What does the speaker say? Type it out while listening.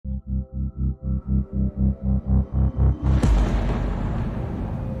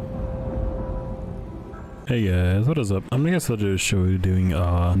Hey guys, what is up? I'm gonna just show you doing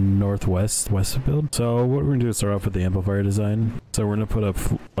northwest build. So what we're gonna do is start off with the amplifier design. So we're gonna put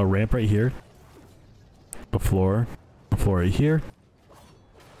a ramp right here, a floor right here,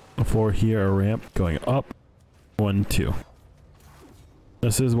 a floor here, a ramp going up, 1, 2.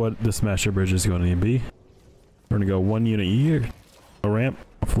 This is what the smasher bridge is going to be. We're gonna go 1 unit here, a ramp,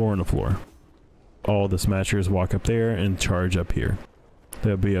 a floor, and a floor. All the smashers walk up there and charge up here.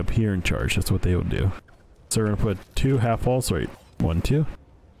 They'll be up here and charge. That's what they would do. So we're gonna put 2 half walls, right? 1, 2.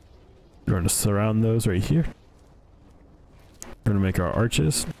 We're gonna surround those right here. We're gonna make our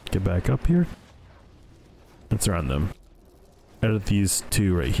arches, get back up here, and surround them. Edit these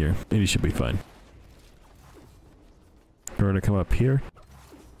 2 right here, and you should be fine. We're gonna come up here.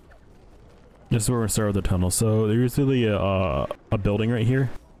 This is where we're gonna start with the tunnel. So there's usually a building right here,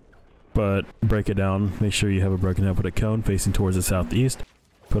 but break it down. Make sure you have it broken down. Put a cone facing towards the southeast.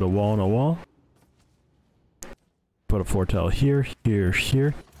 Put a wall and a wall. Put a floor tile here, here,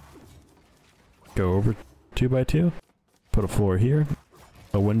 here. Go over 2 by 2. Put a floor here,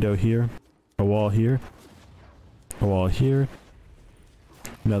 a window here, a wall here, a wall here,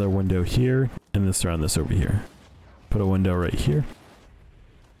 another window here, and then surround this over here. Put a window right here.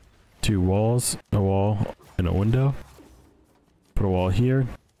 2 walls, a wall, and a window. Put a wall here,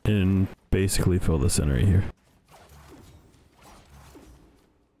 and basically fill the center right here.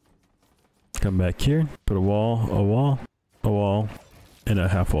 Come back here, put a wall, a wall, a wall, and a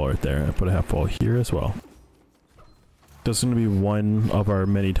half wall right there. I put a half wall here as well. This is going to be one of our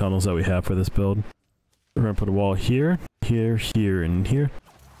many tunnels that we have for this build. We're going to put a wall here, here, here, and here.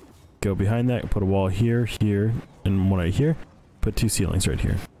 Go behind that, put a wall here, here, and one right here. Put 2 ceilings right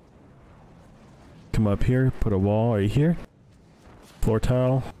here. Come up here, put a wall right here. Floor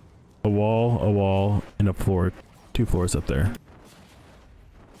tile, a wall, and a floor. 2 floors up there.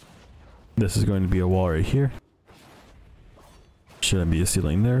 This is going to be a wall right here. Shouldn't be a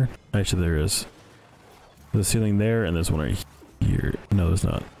ceiling there. Actually, there is. There's a ceiling there, and there's one right here. No, there's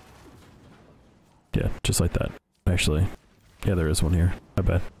not. Yeah, just like that. Actually, yeah, there is one here. I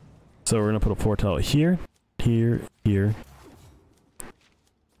bet. So we're gonna put a floor tile here, here, here.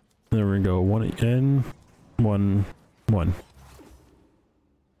 And then we're gonna go 1 in, 1, 1.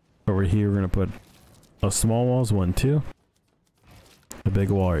 Over here, we're gonna put a small walls, 1, 2. A big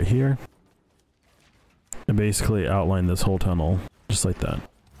wall right here. And basically outline this whole tunnel just like that.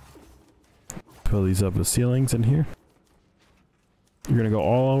 Fill these up with ceilings in here. You're gonna go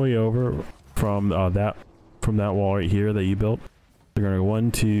all the way over from that wall right here that you built. You're gonna go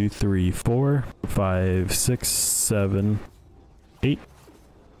 1, 2, 3, 4, 5, 6, 7, 8.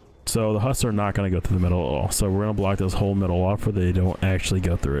 So the husks are not gonna go through the middle at all. So we're gonna block this whole middle off where they don't actually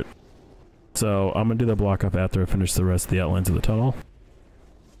go through it. So I'm gonna do the block off after I finish the rest of the outlines of the tunnel.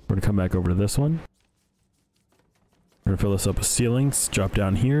 We're gonna come back over to this one. We're gonna fill this up with ceilings, drop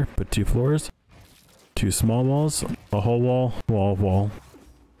down here, put 2 floors, 2 small walls, a whole wall, wall.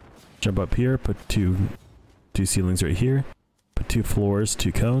 Jump up here, put two ceilings right here, put 2 floors,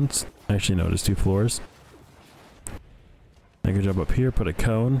 2 cones. Actually, no, just 2 floors. I can jump up here, put a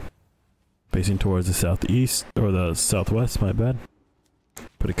cone facing towards the southeast, or the southwest, my bad.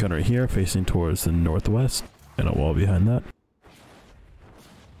 Put a cone right here facing towards the northwest, and a wall behind that.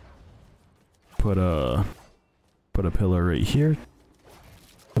 Put a pillar right here,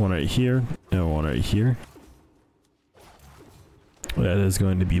 one right here, and one right here. That is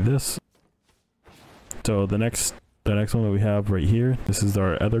going to be this. So the next one that we have right here, this is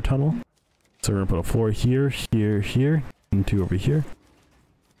our other tunnel. So we're gonna put a floor here, here, here, and 2 over here.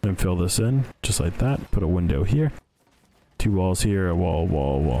 And fill this in, just like that. Put a window here. 2 walls here, a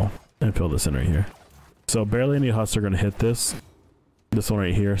wall, and fill this in right here. So barely any husks are gonna hit this one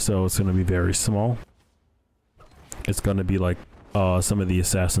right here, so it's gonna be very small. It's gonna be like some of the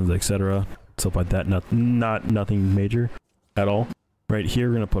assassins, etc., stuff like that. Nothing major at all. Right here,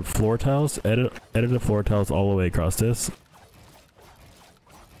 we're gonna put floor tiles. Edit the floor tiles all the way across this.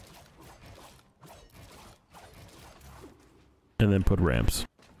 And then put ramps.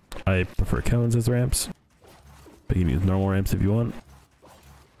 I prefer cones as ramps, but you can use normal ramps if you want.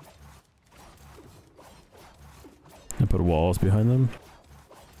 And put walls behind them.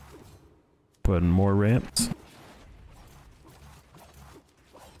 Put in more ramps.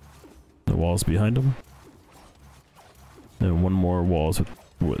 The walls behind them. And 1 more walls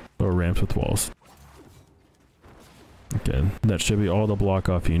or ramps with walls. Okay, that should be all the block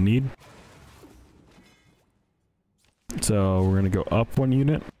off you need. So we're gonna go up 1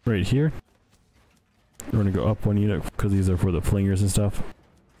 unit right here. We're gonna go up 1 unit because these are for the flingers and stuff.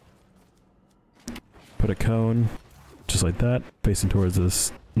 Put a cone, just like that, facing towards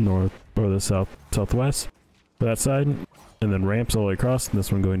this north or the southwest for that side, and then ramps all the way across, and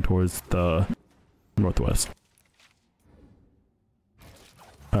this one going towards the northwest.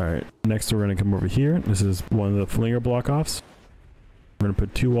 Alright, next we're going to come over here. This is one of the flinger block offs. We're going to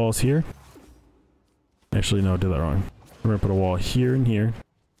put 2 walls here. Actually, no, I did that wrong. We're going to put a wall here and here.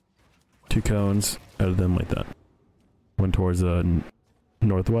 2 cones out of them like that. One towards the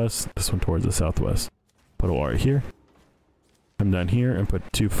northwest, this one towards the southwest. Put a wall right here. Come down here and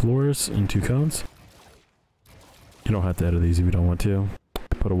put 2 floors and 2 cones. You don't have to edit these if you don't want to.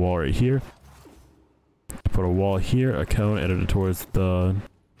 Put a wall right here. Put a wall here, a cone edited towards the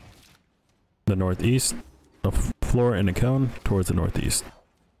northeast. A floor and a cone towards the northeast.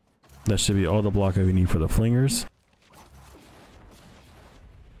 That should be all the block that we need for the flingers.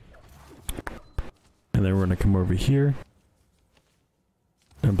 And then we're going to come over here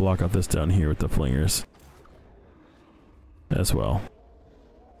and block off this down here with the flingers as well.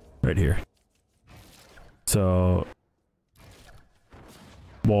 Right here. So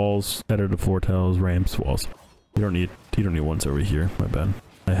walls, edited floor tiles, ramps, walls. You don't need ones over here. My bad.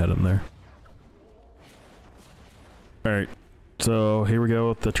 I had them there. Alright. So here we go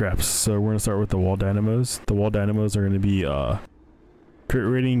with the traps. So we're gonna start with the wall dynamos. The wall dynamos are gonna be crit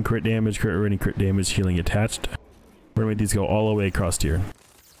rating, crit damage, crit rating, crit damage, healing attached. We're gonna make these go all the way across here.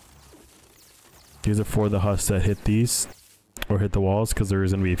 These are for the husks that hit these or hit the walls, because there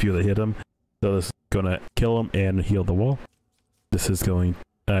is gonna be a few that hit them. So this is gonna kill them and heal the wall. This is going,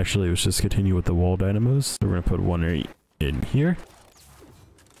 actually let's just continue with the wall dynamos. So we're gonna put one right in here.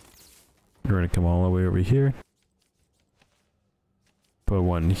 We're gonna come all the way over here. Put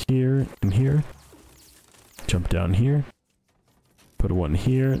one here and here. Jump down here. Put one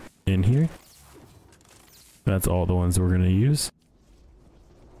here and here. That's all the ones we're gonna use.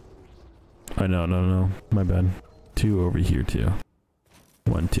 No, my bad. 2 over here too.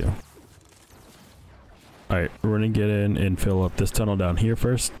 1, 2. Alright, we're gonna get in and fill up this tunnel down here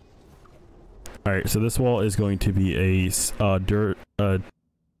first. Alright, so this wall is going to be a 3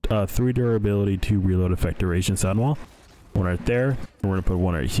 durability, 2 reload effect duration sound wall. One right there, and we're gonna put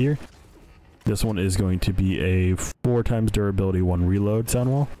one right here. This one is going to be a 4 times durability, 1 reload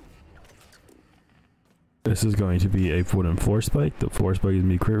sound wall. This is going to be a wooden floor spike. The floor spike is going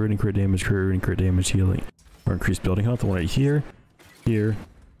to be crit rating, crit damage, crit rating, crit damage, healing, or increased building health. One right here, here,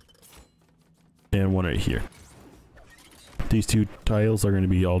 and one right here. These 2 tiles are going to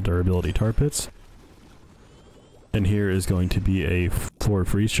be all durability tar pits. And here is going to be a floor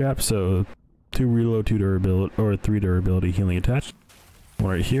freeze trap. So 2 reload, 2 durability, or 3 durability healing attached.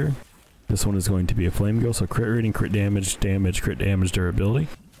 One right here. This one is going to be a flame go. So crit rating, crit damage, damage, crit damage, durability.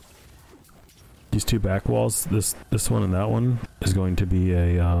 These 2 back walls, this one and that one, is going to be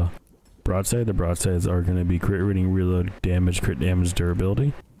a broadside. The broadsides are going to be crit rating, reload, damage, crit damage,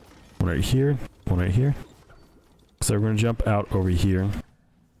 durability. One right here, one right here. So we're going to jump out over here.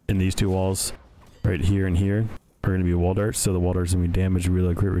 And these 2 walls, right here and here, are going to be wall darts. So the wall darts are going to be damage,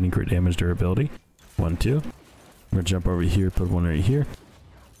 reload, crit rating, crit damage, durability. 1, 2. We're going to jump over here, put one right here.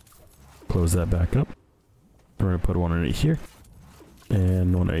 Close that back up. We're going to put one right here.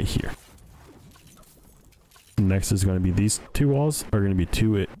 And one right here. Next is going to be these 2 walls are going to be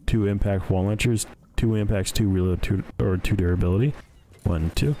 2 impact wall launchers, 2 impacts, 2 reload, 2 durability.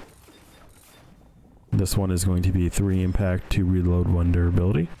 1, 2. This one is going to be 3 impact, 2 reload, 1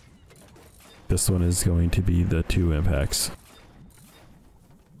 durability. This one is going to be the 2 impacts.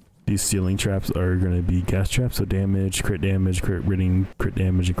 These ceiling traps are going to be gas traps, so damage, crit rating, crit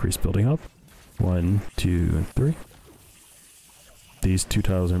damage, increased building health. 1, 2, and 3. These 2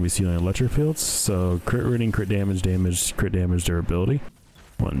 tiles are going to be ceiling electric fields, so crit rating, crit damage, crit damage, durability.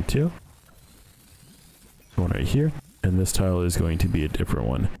 1, 2. One right here, and this tile is going to be a different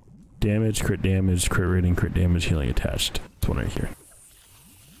one. Damage, crit rating, crit damage, healing attached. This one right here.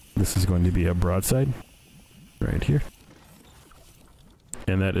 This is going to be a broadside, right here.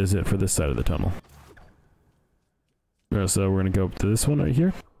 And that is it for this side of the tunnel. So we're going to go up to this one right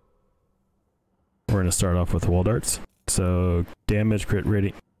here. We're going to start off with wall darts. So damage, crit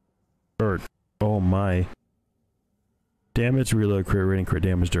rating, or oh my. Damage, reload, crit rating, crit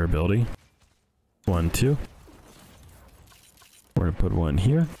damage, durability. 1, 2. We're going to put one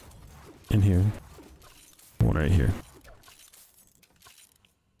here, and here. One right here.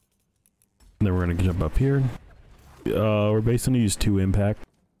 And then we're going to jump up here. We're basically going to use 2 impact.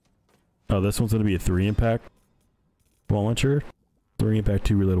 This one's going to be a 3 impact wall launcher. 3 impact,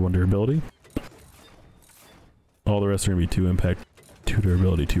 2 reload, 1 durability. All the rest are going to be 2 impact, 2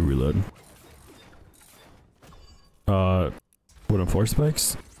 durability, 2 reload. Wooden floor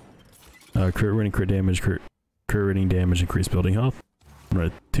spikes. Crit rating, crit damage, crit rating damage, increased building health.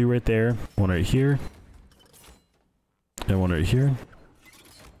 Right, 2 right there, 1 right here, and 1 right here.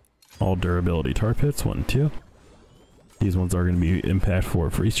 All durability tar pits, 1 and 2. These ones are going to be impact for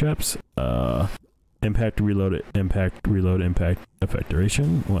freeze traps. Impact, reload, impact, effect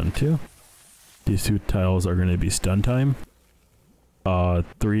duration, 1 and 2. These 2 tiles are going to be stun time.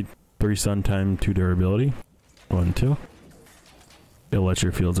 3 stun time, 2 durability, 1 and 2.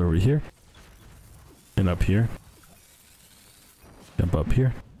 Electric fields over here. And up here. Jump up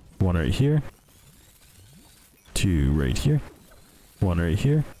here. 1 right here. 2 right here. 1 right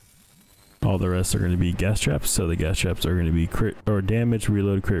here. All the rest are going to be gas traps, so the gas traps are going to be crit or damage,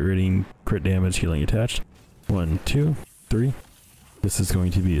 reload, crit rating, crit damage, healing attached. 1, 2, 3. This is going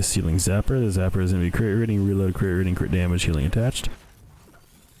to be a ceiling zapper. The zapper is going to be crit rating, reload, crit rating, crit damage, healing attached.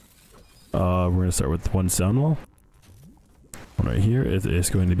 We're going to start with 1 sound wall. 1 right here. It's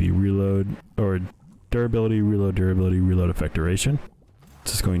going to be reload or durability, reload, effect duration.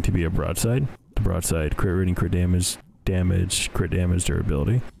 This is going to be a broadside. The broadside, crit rating, crit damage, crit damage,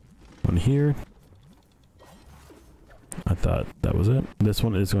 durability. 1 here. I thought that was it. This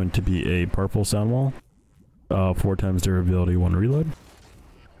one is going to be a purple sound wall. 4 times durability, 1 reload.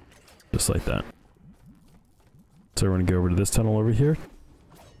 Just like that. So we're going to go over to this tunnel over here.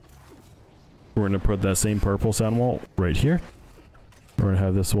 We're going to put that same purple sound wall right here. We're going to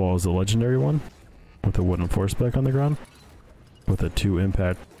have this wall as the legendary one. With a wooden force spike on the ground. With a 2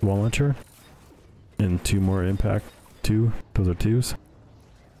 impact wall launcher. And 2 more impact. 2. Those are 2s.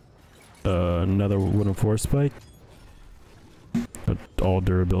 Another wooden force spike. All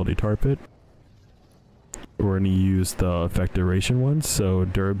durability tar pit. We're going to use the effect duration ones. So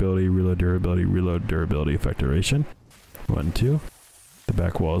durability, durability, effect duration. 1, 2. The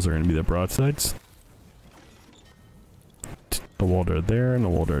back walls are going to be the broadsides. A wall dart there and a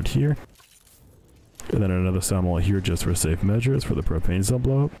wall dart here. And then another sound wall here just for safe measures for the propane don't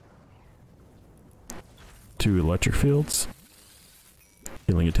blow up. 2 electric fields.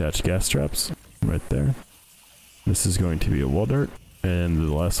 Healing attached gas traps right there. This is going to be a wall dart, and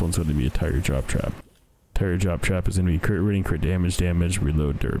the last one's going to be a tire drop trap. Tire drop trap is going to be crit rating, crit damage,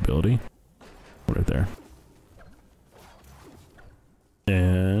 reload, durability. Right there.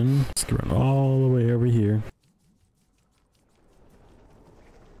 And let's run all the way over here.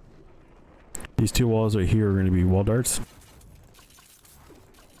 These 2 walls right here are going to be wall darts.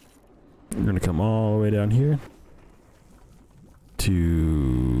 We're going to come all the way down here.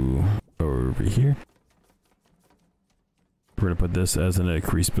 To over here. We're going to put this as an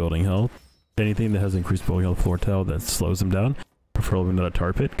increased building health. Anything that has increased building health floor tile that slows them down. Preferably not a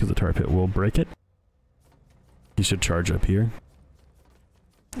tar pit, because the tar pit will break it. You should charge up here.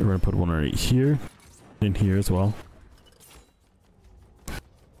 We're going to put 1 right here. In here as well.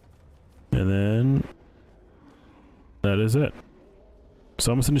 And then that is it.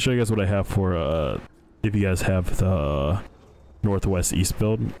 So I'm just going to show you guys what I have for if you guys have the northwest east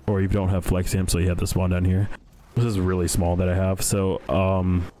build, or you don't have flex amp, so you have this one down here. This is really small that I have. So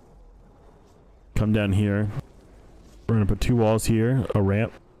come down here. We're going to put 2 walls here, a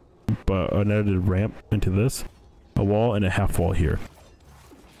ramp, but an edited ramp into this, a wall, and a half wall here.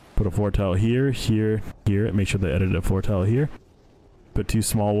 Put a floor tile here, here, here, and make sure they edited a floor tile here. Put 2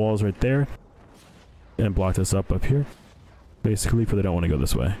 small walls right there, and block this up here, basically, for they don't want to go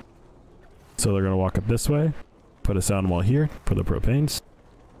this way. So they're going to walk up this way, put a sound wall here for the propanes,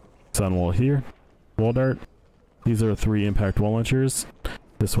 sound wall here, wall dart. These are 3 impact wall launchers.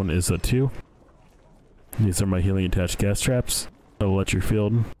 This one is a 2. These are my healing attached gas traps, an electric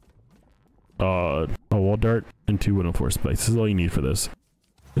field, a wall dart, and 2 wooden force spikes. This is all you need for this.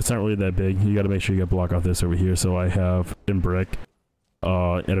 It's not really that big. You got to make sure you got block off this over here. So I have in brick,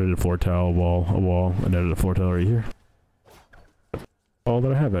 edited floor tile, a wall, and edited floor tile right here. All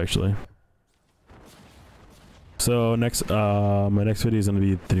that I have actually. So next, my next video is going to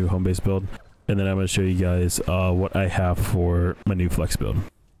be the new home base build, and then I'm going to show you guys what I have for my new flex build,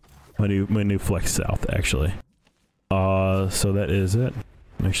 my new flex south actually. So that is it.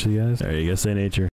 Actually, guys, alright, you guys stay nature.